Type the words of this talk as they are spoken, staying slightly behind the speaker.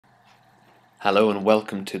Hello and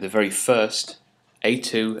welcome to the very first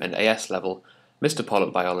A2 and AS level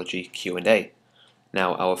MrPollockBiology Q&A.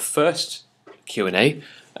 Now our first Q&A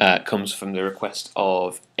comes from the request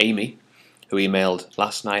of Amy, who emailed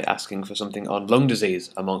last night asking for something on lung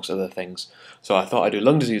disease amongst other things. So I thought I'd do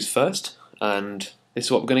lung disease first, and this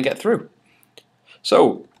is what we're going to get through.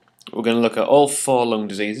 So we're going to look at all 4 lung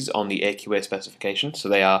diseases on the AQA specification. So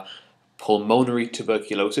they are pulmonary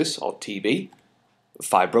tuberculosis or TB,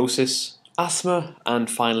 fibrosis, asthma, and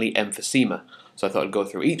finally emphysema. So I thought I'd go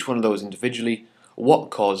through each one of those individually, what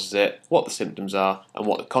causes it, what the symptoms are, and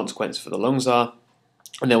what the consequences for the lungs are,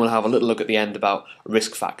 and then we'll have a little look at the end about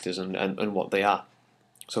risk factors and what they are.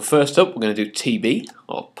 So first up, we're going to do TB,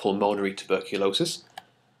 or pulmonary tuberculosis,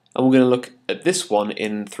 and we're going to look at this one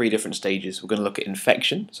in 3 different stages. We're going to look at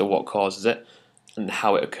infection, so what causes it, and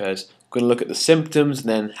how it occurs. We're going to look at the symptoms, and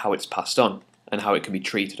then how it's passed on, and how it can be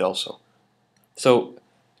treated also. So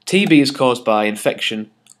TB is caused by infection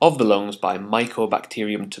of the lungs by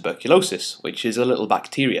Mycobacterium tuberculosis, which is a little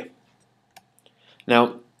bacteria.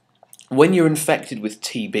 Now, when you're infected with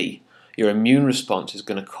TB, your immune response is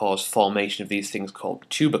going to cause formation of these things called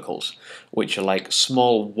tubercles, which are like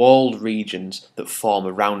small walled regions that form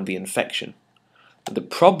around the infection. The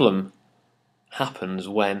problem happens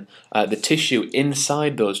when the tissue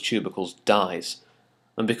inside those tubercles dies.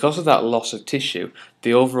 And because of that loss of tissue,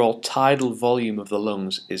 the overall tidal volume of the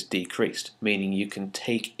lungs is decreased, meaning you can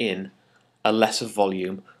take in a lesser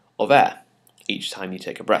volume of air each time you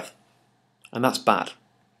take a breath. And that's bad.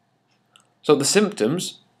 So the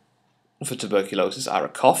symptoms for tuberculosis are a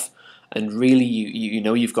cough, and really you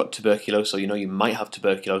know you've got tuberculosis, or you know you might have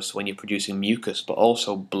tuberculosis when you're producing mucus, but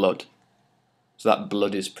also blood. So that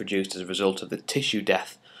blood is produced as a result of the tissue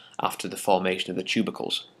death after the formation of the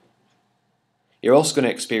tubercles. You're also going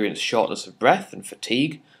to experience shortness of breath and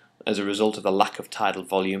fatigue as a result of the lack of tidal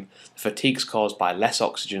volume. The fatigue is caused by less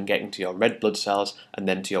oxygen getting to your red blood cells and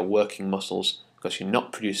then to your working muscles because you're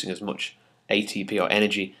not producing as much ATP or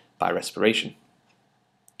energy by respiration.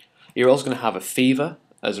 You're also going to have a fever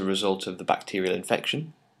as a result of the bacterial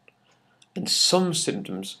infection. And some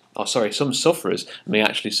sufferers may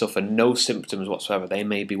actually suffer no symptoms whatsoever. They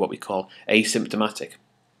may be what we call asymptomatic.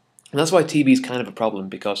 And that's why TB is kind of a problem,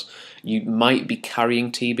 because you might be carrying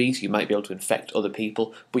TB, so you might be able to infect other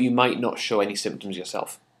people, but you might not show any symptoms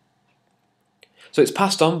yourself. So it's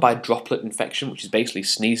passed on by droplet infection, which is basically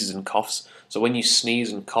sneezes and coughs. So when you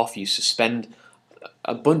sneeze and cough, you suspend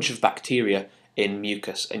a bunch of bacteria in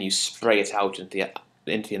mucus and you spray it out into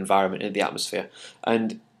the environment, into the atmosphere.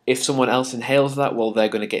 And if someone else inhales that, well, they're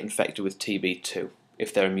going to get infected with TB too,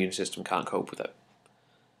 if their immune system can't cope with it.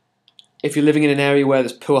 If you're living in an area where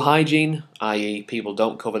there's poor hygiene, i.e. people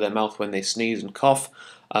don't cover their mouth when they sneeze and cough,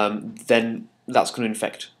 then that's going to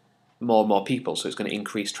infect more and more people, so it's going to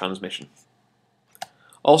increase transmission.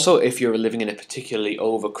 Also, if you're living in a particularly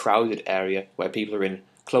overcrowded area where people are in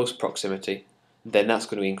close proximity, then that's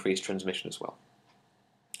going to increase transmission as well.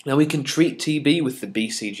 Now we can treat TB with the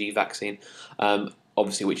BCG vaccine,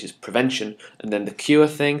 obviously, which is prevention, and then the cure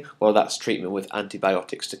thing, well, that's treatment with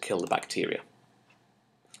antibiotics to kill the bacteria.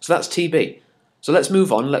 So that's TB. So let's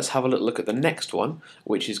move on, let's have a little look at the next one,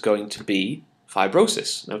 which is going to be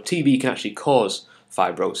fibrosis. Now TB can actually cause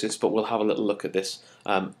fibrosis, but we'll have a little look at this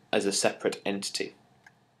as a separate entity.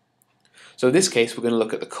 So in this case, we're going to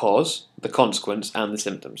look at the cause, the consequence, and the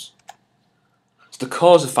symptoms. So the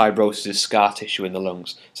cause of fibrosis is scar tissue in the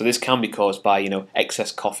lungs. So this can be caused by,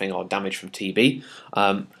 excess coughing or damage from TB,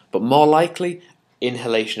 but more likely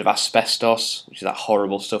inhalation of asbestos, which is that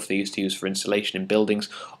horrible stuff they used to use for insulation in buildings,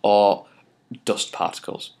 or dust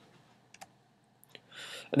particles.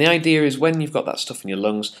 And the idea is when you've got that stuff in your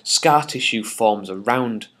lungs, scar tissue forms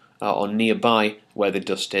around or nearby where the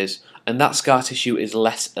dust is, and that scar tissue is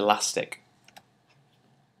less elastic.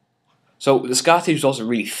 So the scar tissue is also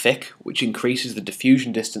really thick, which increases the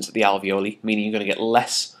diffusion distance at the alveoli, meaning you're going to get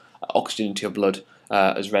less oxygen into your blood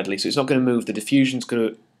as readily. So it's not going to move, the diffusion is going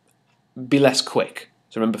to be less quick.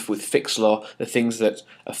 So remember, with Fick's law, the things that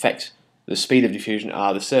affect the speed of diffusion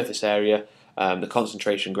are the surface area, the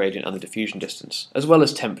concentration gradient, and the diffusion distance, as well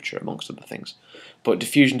as temperature, amongst other things. But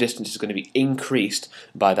diffusion distance is going to be increased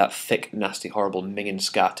by that thick, nasty, horrible minging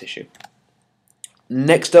scar tissue.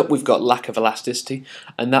 Next up, we've got lack of elasticity,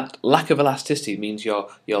 and that lack of elasticity means your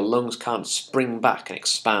lungs can't spring back and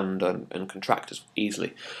expand and contract as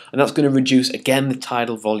easily. And that's going to reduce, again, the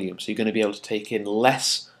tidal volume, so you're going to be able to take in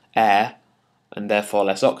less air and therefore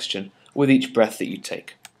less oxygen with each breath that you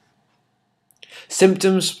take.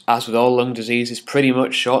 Symptoms, as with all lung disease, is pretty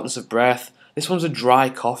much shortness of breath. This one's a dry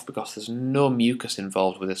cough because there's no mucus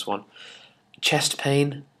involved with this one. Chest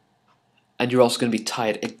pain, and you're also going to be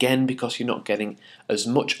tired again because you're not getting as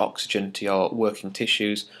much oxygen to your working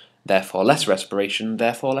tissues, therefore less respiration,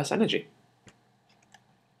 therefore less energy.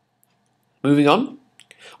 Moving on,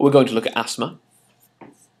 we're going to look at asthma.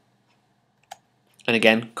 And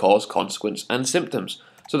again, cause, consequence, and symptoms.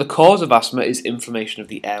 So the cause of asthma is inflammation of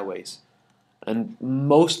the airways. And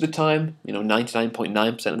most of the time,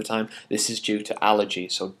 99.9% of the time, this is due to allergy,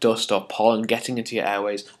 so dust or pollen getting into your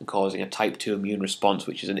airways and causing a type 2 immune response,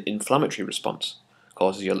 which is an inflammatory response,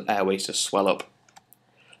 causes your airways to swell up.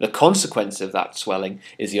 The consequence of that swelling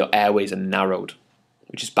is your airways are narrowed,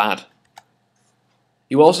 which is bad.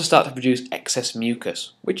 You also start to produce excess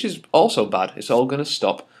mucus, which is also bad. It's all going to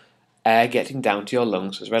stop air getting down to your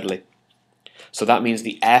lungs as readily. So that means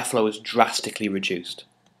the airflow is drastically reduced.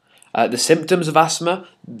 The symptoms of asthma,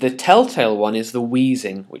 the telltale one is the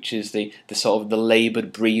wheezing, which is the sort of the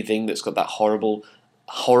laboured breathing that's got that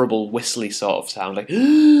horrible whistly sort of sound, like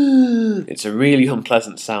it's a really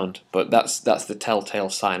unpleasant sound, but that's the telltale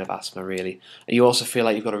sign of asthma, really. And you also feel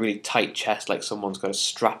like you've got a really tight chest, like someone's got a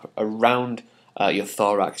strap around your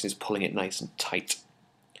thorax and is pulling it nice and tight.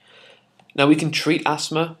 Now we can treat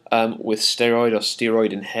asthma with steroid or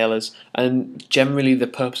steroid inhalers, and generally the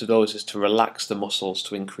purpose of those is to relax the muscles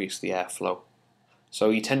to increase the airflow. So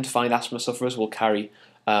you tend to find asthma sufferers will carry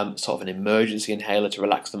sort of an emergency inhaler to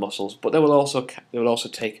relax the muscles, but they will also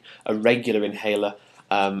take a regular inhaler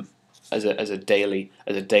as a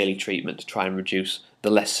daily treatment to try and reduce the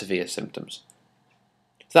less severe symptoms.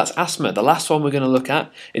 So that's asthma. The last one we're going to look at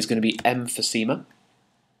is going to be emphysema.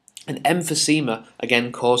 And emphysema,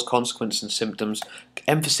 again, cause, consequence, and symptoms.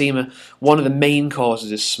 Emphysema, one of the main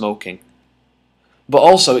causes is smoking. But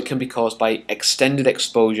also it can be caused by extended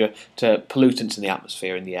exposure to pollutants in the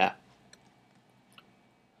atmosphere, in the air.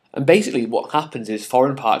 And basically what happens is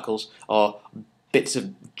foreign particles or bits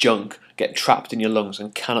of junk get trapped in your lungs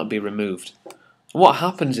and cannot be removed. And what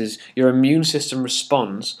happens is your immune system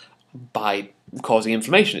responds by causing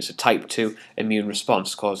inflammation. It's a type 2 immune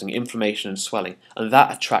response causing inflammation and swelling, and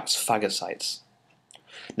that attracts phagocytes.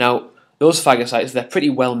 Now, those phagocytes, they're pretty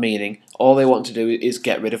well-meaning. All they want to do is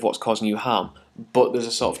get rid of what's causing you harm, but there's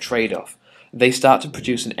a sort of trade-off. They start to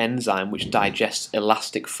produce an enzyme which digests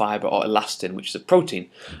elastic fibre or elastin, which is a protein,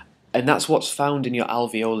 and that's what's found in your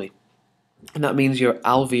alveoli. And that means your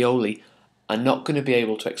alveoli are not going to be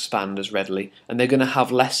able to expand as readily, and they're going to have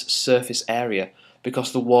less surface area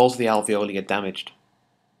because the walls of the alveoli are damaged.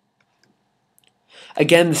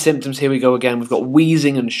 Again, the symptoms, here we go again. We've got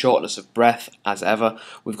wheezing and shortness of breath, as ever.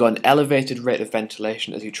 We've got an elevated rate of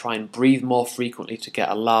ventilation as you try and breathe more frequently to get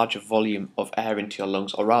a larger volume of air into your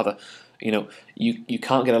lungs, or rather, you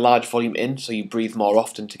can't get a large volume in, so you breathe more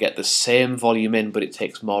often to get the same volume in, but it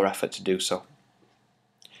takes more effort to do so.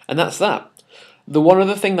 And that's that. The one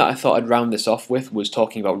other thing that I thought I'd round this off with was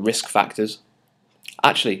talking about risk factors.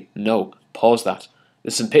 Actually, no, pause that.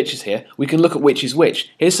 There's some pictures here. We can look at which is which.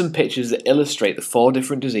 Here's some pictures that illustrate the 4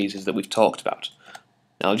 different diseases that we've talked about.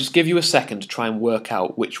 Now I'll just give you a second to try and work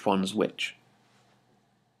out which one's which.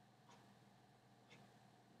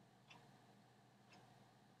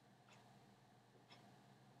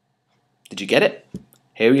 Did you get it?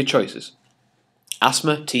 Here are your choices.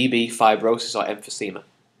 Asthma, TB, fibrosis, or emphysema.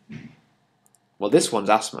 Well, this one's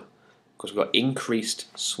asthma, because we've got increased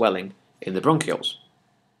swelling in the bronchioles.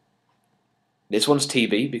 This one's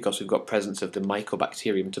TB, because we've got presence of the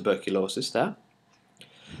Mycobacterium tuberculosis there.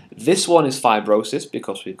 This one is fibrosis,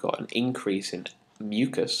 because we've got an increase in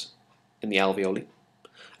mucus in the alveoli.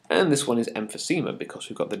 And this one is emphysema, because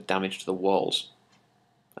we've got the damage to the walls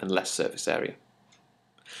and less surface area.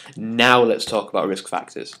 Now let's talk about risk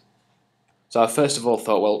factors. So I first of all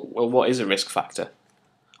thought, well, what is a risk factor?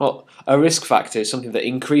 Well, a risk factor is something that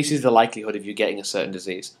increases the likelihood of you getting a certain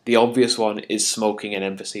disease. The obvious one is smoking and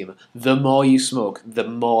emphysema. The more you smoke, the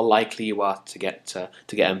more likely you are to get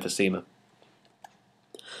emphysema.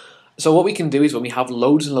 So what we can do is when we have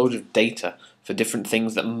loads and loads of data for different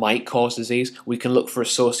things that might cause disease, we can look for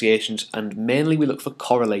associations, and mainly we look for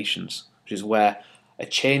correlations, which is where a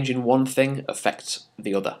change in one thing affects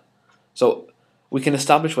the other. So we can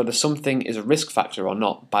establish whether something is a risk factor or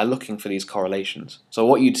not by looking for these correlations. So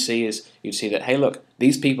what you'd see that, hey look,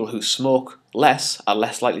 these people who smoke less are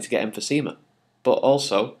less likely to get emphysema. But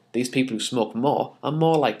also, these people who smoke more are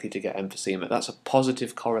more likely to get emphysema. That's a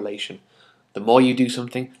positive correlation. The more you do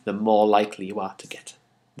something, the more likely you are to get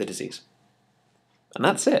the disease. And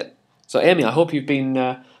that's it. So Amy, I hope you've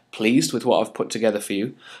been pleased with what I've put together for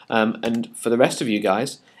you. And for the rest of you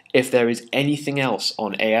guys, if there is anything else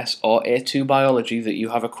on AS or A2 biology that you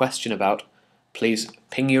have a question about, please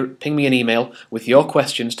ping me an email with your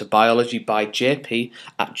questions to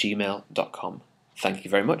biologybyjp@gmail.com. Thank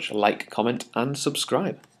you very much. Like, comment, and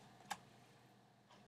subscribe.